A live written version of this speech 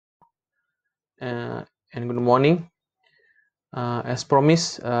and good morning. As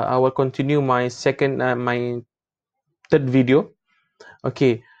promised, I will continue my third video.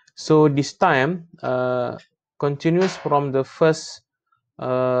 Okay, so this time continues from the first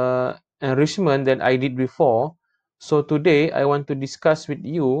enrichment that I did before. So today I want to discuss with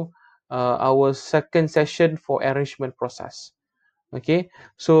you our second session for enrichment process. Okay,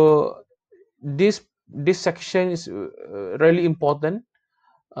 so this section is really important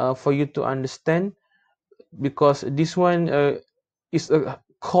for you to understand, because this one is a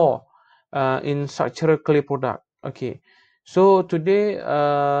core in structural clay product. Okay, so today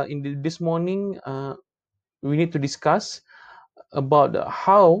this morning we need to discuss about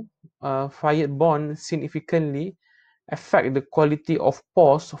how fired bond significantly affect the quality of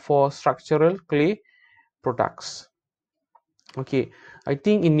pores for structural clay products. Okay, I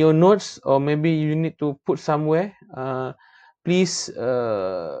think in your notes, or maybe you need to put somewhere, please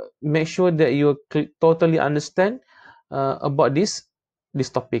make sure that you totally understand about this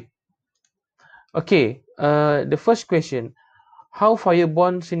topic. Okay, the first question: how fire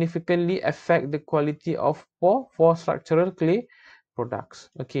bond significantly affect the quality of pore for structural clay products?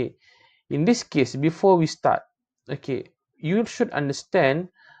 Okay, in this case, before we start, okay, you should understand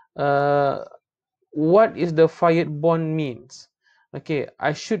uh, what is the fired bond means. Okay,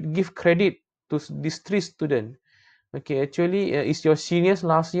 I should give credit to these three students. Okay, actually, it's your seniors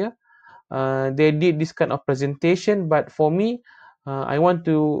last year. They did this kind of presentation, but for me, I want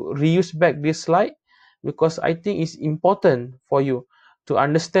to reuse back this slide because I think it's important for you to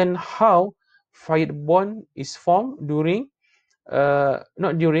understand how fired bond is formed during,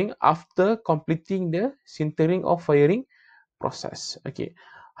 not during, after completing the sintering or firing process. Okay,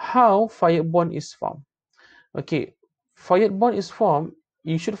 how fired bond is formed. Okay, fired bond is formed.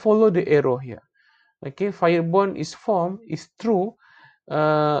 You should follow the arrow here. Okay, fire bond is formed is through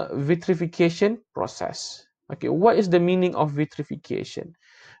vitrification process. Okay, what is the meaning of vitrification?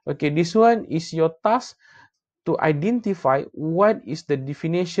 Okay, this one is your task to identify what is the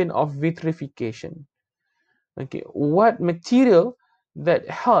definition of vitrification. Okay, what material that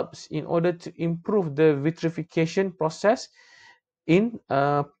helps in order to improve the vitrification process in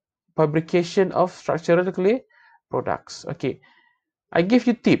fabrication of structural clay products. Okay, I give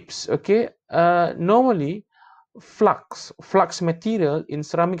you tips. Okay, normally flux material in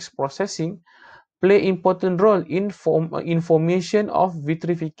ceramics processing play important role in formation of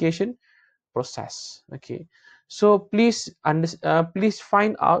vitrification process. Okay, so please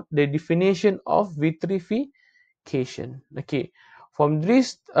find out the definition of vitrification. Okay, from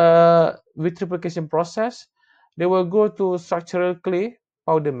this vitrification process, they will go to structural clay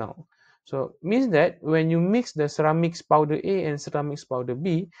powder melt. So means that when you mix the ceramics powder A and ceramics powder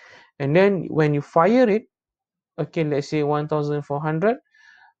B, and then when you fire it, okay, let's say 1400,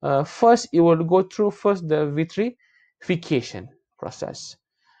 first it will go through first the vitrification process,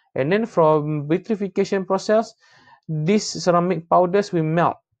 and then from vitrification process, these ceramic powders will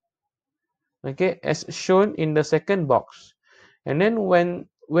melt, okay, as shown in the second box. And then when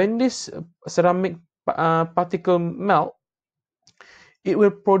this ceramic particle melt, it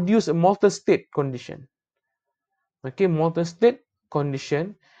will produce a molten state condition. Okay, molten state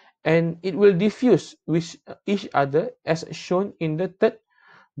condition, and it will diffuse with each other as shown in the third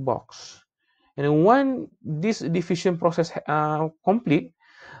box. And when this diffusion process complete,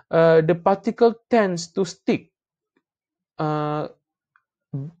 the particle tends to stick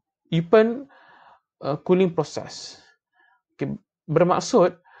even cooling process. Okay,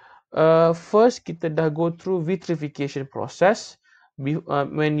 bermaksud first kita dah go through vitrification process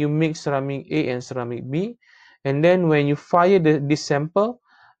when you mix ceramic A and ceramic B, and then when you fire this sample,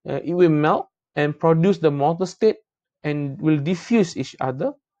 it will melt and produce the molten state and will diffuse each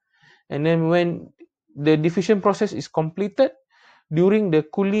other. And then when the diffusion process is completed, during the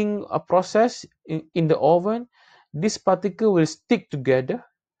cooling process in the oven, this particle will stick together,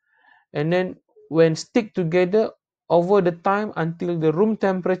 and then when stick together over the time until the room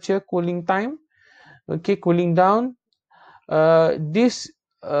temperature cooling time, okay, cooling down, this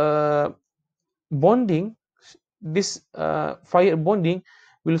bonding, this fire bonding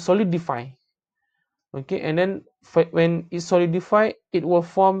will solidify. Okay, and then when it solidify, it will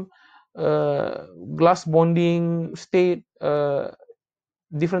form glass bonding state,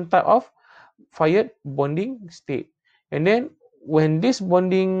 different type of fired bonding state. And then when this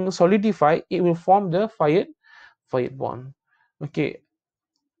bonding solidify, it will form the fired bond. Okay,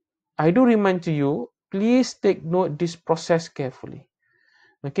 I do remind to you, please take note this process carefully.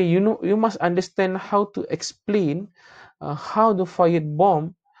 Okay, you must understand how to explain how the fired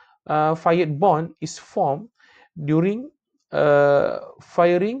bond is formed during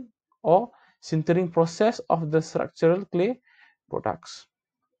firing or sintering process of the structural clay products.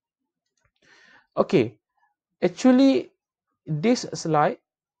 Okay, actually this slide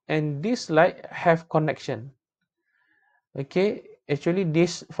and this slide have connection. Okay, actually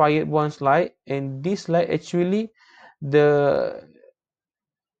this fired bond slide and this slide actually the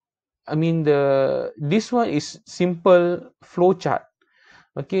this one is simple flow chart.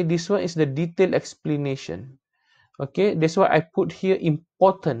 Okay, this one is the detailed explanation. Okay, that's why I put here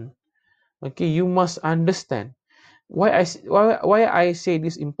important. Okay, you must understand why I say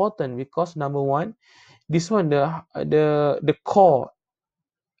this important, because number one, this one the core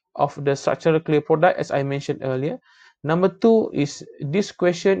of the structural clay product, as I mentioned earlier. Number two is this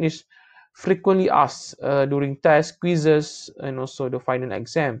question is frequently asked during tests, quizzes, and also the final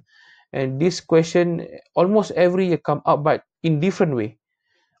exam. And this question almost every year come up, but in different way.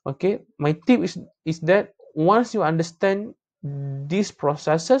 Okay, my tip is that once you understand these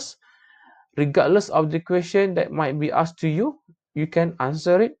processes, regardless of the question that might be asked to you, you can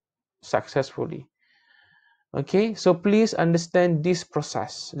answer it successfully. Okay, so please understand this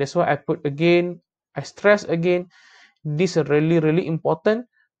process. That's why I stress again, this is a really important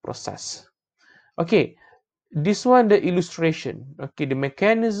process. Okay, this one the illustration. Okay, the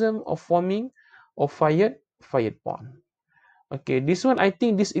mechanism of forming of fired bond. Okay, this one I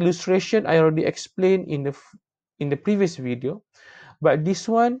think this illustration I already explained in the previous video, but this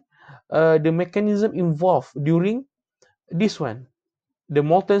one the mechanism involved during this one, the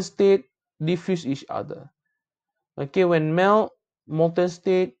molten state diffuse each other. Okay, when melt, molten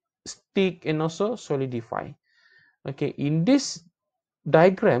state stick and also solidify. Okay, in this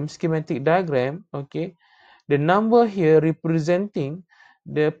diagram, schematic diagram, okay, the number here representing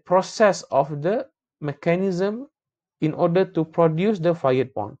the process of the mechanism in order to produce the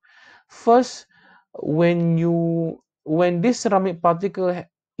fired bond. First, when this ceramic particle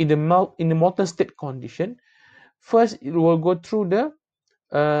in the molten state condition, first it will go through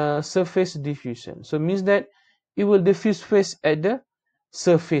the surface diffusion. So it means that it will diffuse first at the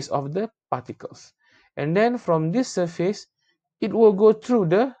surface of the particles, and then from this surface it will go through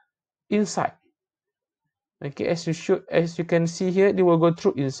the inside. Okay, as you can see here, it will go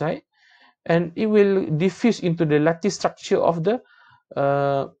through inside and it will diffuse into the lattice structure of the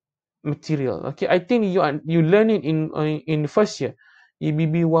material. Okay, I think you learn it in first year,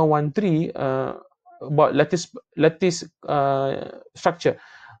 EBB 113, about lattice structure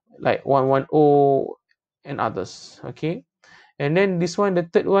like 110 and others. Okay, and then this one, the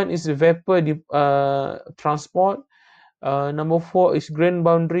third one is vapor transport. Number 4 is grain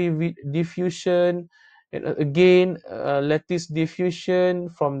boundary diffusion, and again lattice diffusion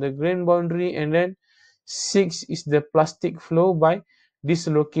from the grain boundary, and then 6 is the plastic flow by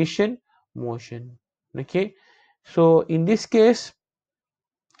dislocation motion. Okay, so in this case,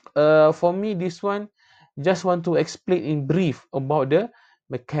 for me, this one just want to explain in brief about the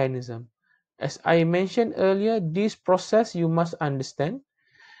mechanism. As I mentioned earlier, this process you must understand,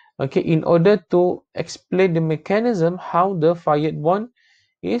 okay, in order to explain the mechanism how the fired bond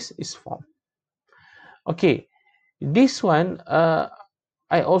is formed. Okay, this one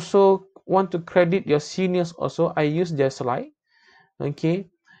I also want to credit your seniors also. I use their slide. Okay,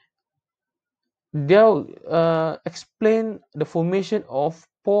 they'll explain the formation of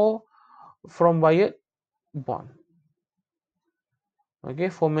pore from fired bond. Okay,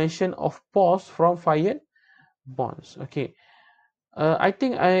 formation of pores from fired bonds. Okay, I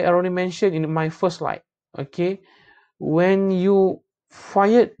think I already mentioned in my first slide. Okay, when you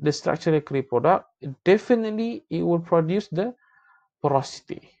fired the structural clay product, definitely it will produce the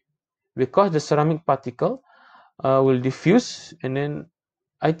porosity, because the ceramic particle will diffuse, and then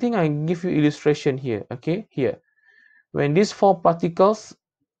I think I give you illustration here. Okay, here when these 4 particles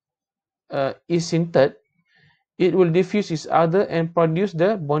is sintered, it will diffuse each other and produce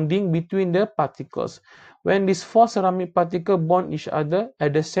the bonding between the particles. When these 4 ceramic particles bond each other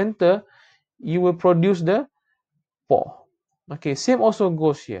at the center, you will produce the pore. Okay, same also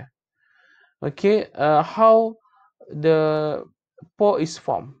goes here. Okay, how the pore is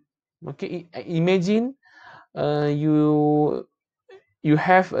formed. Okay, imagine you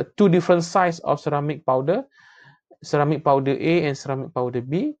have 2 different size of ceramic powder A and ceramic powder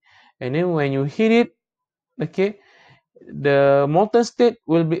B, and then when you heat it, okay, the molten state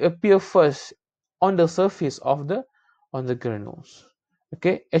will appear first on the surface of the granules.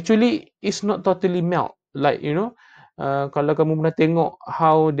 Okay, actually it's not totally melt, like kalau kamu pernah tengok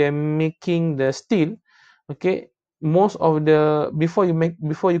how they're making the steel. Okay, most of the before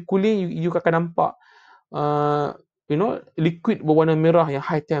you cooling, you akan nampak liquid berwarna merah yang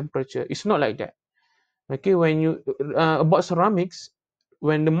high temperature. It's not like that. Okay, when you about ceramics,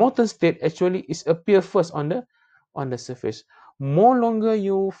 when the molten state actually is appear first on the surface. More longer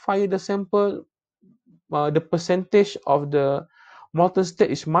you fire the sample, the percentage of the molten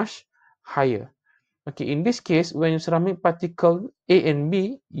state is much higher. Okay, in this case, when ceramic particle A and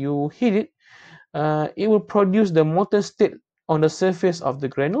B, you heat it, it will produce the molten state on the surface of the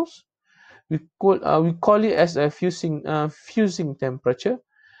granules. We call it as a fusing temperature.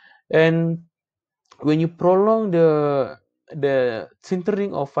 And when you prolong the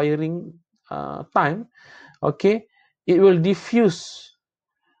sintering or firing time, okay, it will diffuse,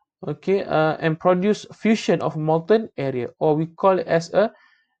 okay, and produce fusion of molten area, or we call it as a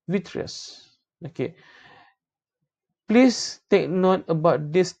vitreous. Okay, please take note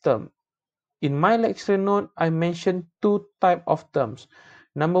about this term. In my lecture note, I mentioned two type of terms.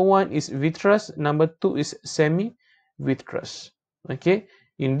 Number one is vitreous, number two is semi-vitreous. Okay,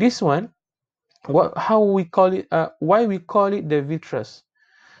 in this one, how we call it, why we call it the vitreous?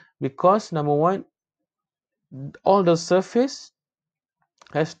 Because number one, all the surface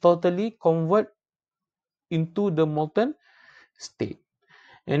has totally convert into the molten state.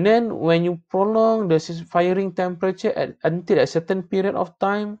 And then when you prolong the firing temperature until a certain period of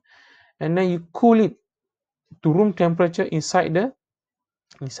time, and then you cool it to room temperature inside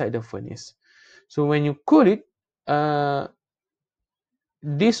the furnace. So when you cool it,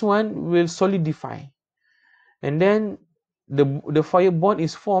 this one will solidify, and then the fire bond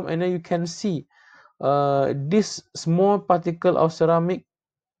is formed, and then you can see this small particle of ceramic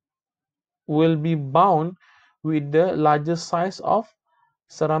will be bound with the larger size of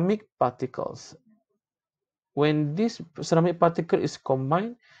ceramic particles. When this ceramic particle is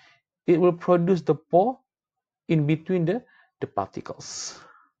combined, it will produce the pore in between the particles.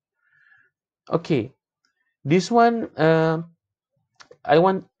 Okay, this one I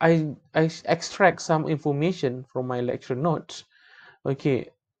extract some information from my lecture notes. Okay,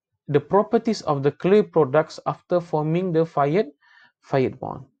 the properties of the clay products after forming the fired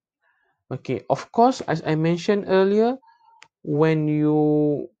bond. Okay, of course, as I mentioned earlier, when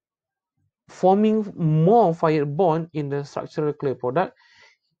you forming more fired bond in the structural clay product,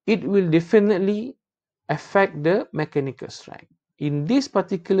 it will definitely affect the mechanical strength. In this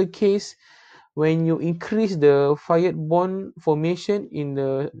particular case, when you increase the fired bond formation in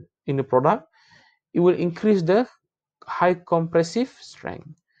the product, it will increase the high compressive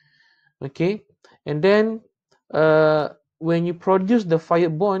strength. Okay, and then when you produce the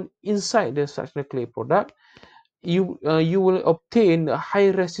fired bond inside the structural clay product, you will obtain a high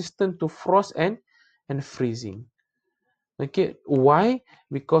resistance to frost and freezing. Okay, why?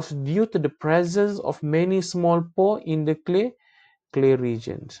 Because due to the presence of many small pore in the clay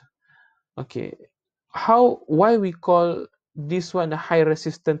regions. Okay, why we call this one a high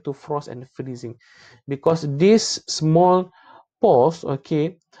resistance to frost and freezing? Because these small pores,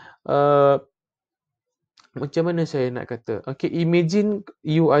 okay, macam mana saya nak kata? Okay, imagine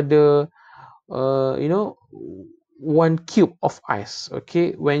you ada one cube of ice.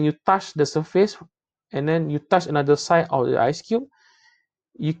 Okay, when you touch the surface and then you touch another side of the ice cube,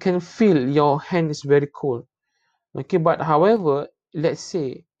 you can feel your hand is very cold. Okay, but however, let's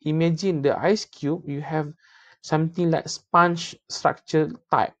say imagine the ice cube, you have something like sponge structure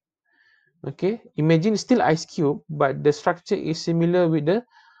type. Okay, imagine still ice cube, but the structure is similar with the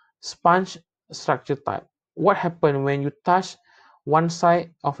sponge structure type. What happens when you touch one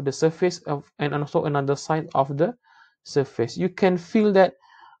side of the surface and also another side of the surface? You can feel that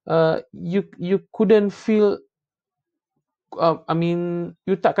you couldn't feel,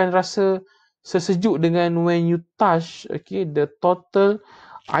 you takkan rasa sesejuk dengan when you touch, okay, the total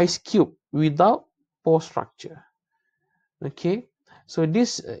ice cube without pore structure. Okay, so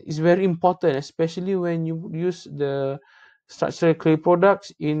this is very important, especially when you use the structural clay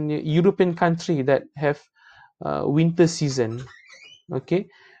products in European country that have winter season. Okay,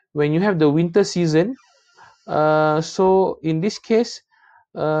 when you have the winter season, so in this case,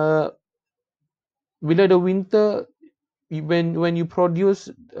 bila the winter, when you produce,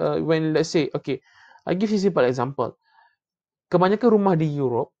 when let's say, okay, I give you a simple example. Kebanyakan rumah di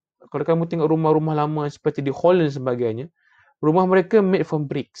Europe, kalau kamu tengok rumah-rumah lama seperti di Holland sebagainya, rumah mereka made from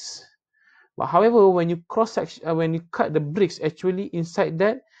bricks. But however, when you when you cut the bricks, actually inside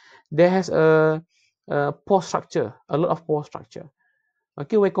that there has a pore structure, a lot of pore structure.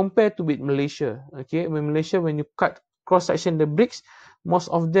 Okay, when compared to with Malaysia, okay, when you cut cross section the bricks, most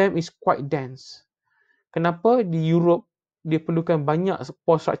of them is quite dense. Kenapa di Europe dia perlukan banyak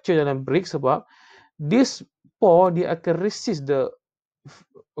pore structure dalam brick? Sebab this pore dia akan resist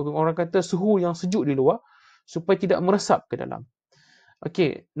orang kata suhu yang sejuk di luar supaya tidak meresap ke dalam.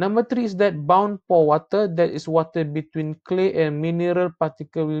 Okay, number 3 is that bound pore water, that is water between clay and mineral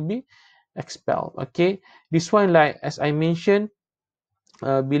particle will be expelled. Okay, this one like as I mentioned,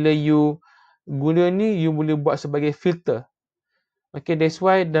 bila you guna ni, you boleh buat sebagai filter. Okay, that's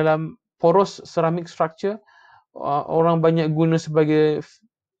why dalam porous ceramic structure, orang banyak guna sebagai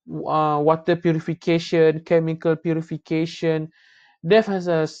water purification, chemical purification. That has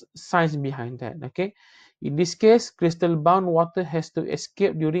a science behind that. Okay, in this case, crystal bound water has to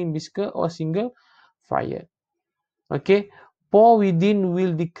escape during biscuit or single fire. Okay, pore within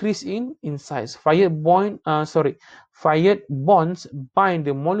will decrease in size. Fired bonds bind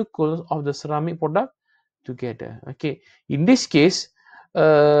the molecules of the ceramic product together. Okay, in this case,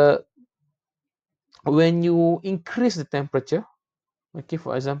 when you increase the temperature, okay,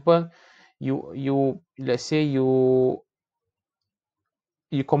 for example, you let's say you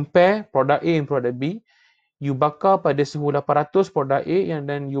compare product A and product B, you bakar pada suhu 800 produk A and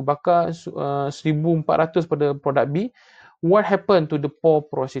then you bakar 1400 pada produk B, what happened to the pore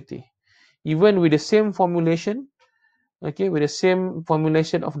porosity? Even with the same formulation, okay, with the same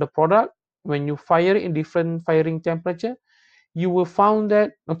formulation of the product, when you fire it in different firing temperature, you will found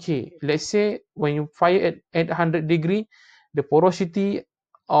that, okay, let's say when you fire at 100 degree, the porosity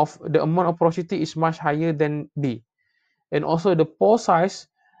of the amount of porosity is much higher than B, and also the pore size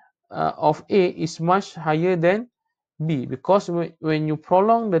of A is much higher than B, because when you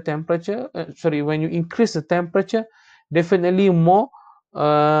prolong the temperature, when you increase the temperature, definitely more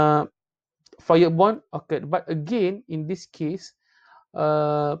fire bond occurred. But again, in this case,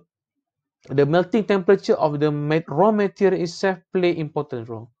 the melting temperature of the raw material itself play important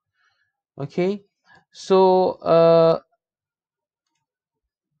role. Okay, so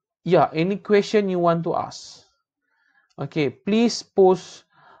yeah, any question you want to ask? Okay, please post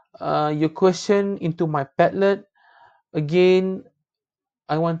your question into my Padlet. Again,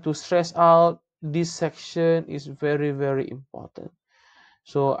 I want to stress out this section is very, very important.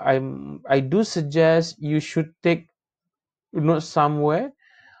 So I do suggest you should take notes somewhere.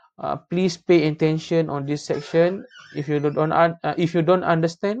 Please pay attention on this section. If you don't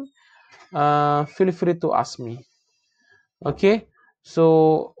understand, feel free to ask me. Okay,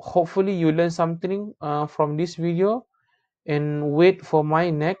 so hopefully you learn something from this video, and wait for my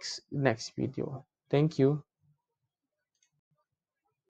next video. Thank you.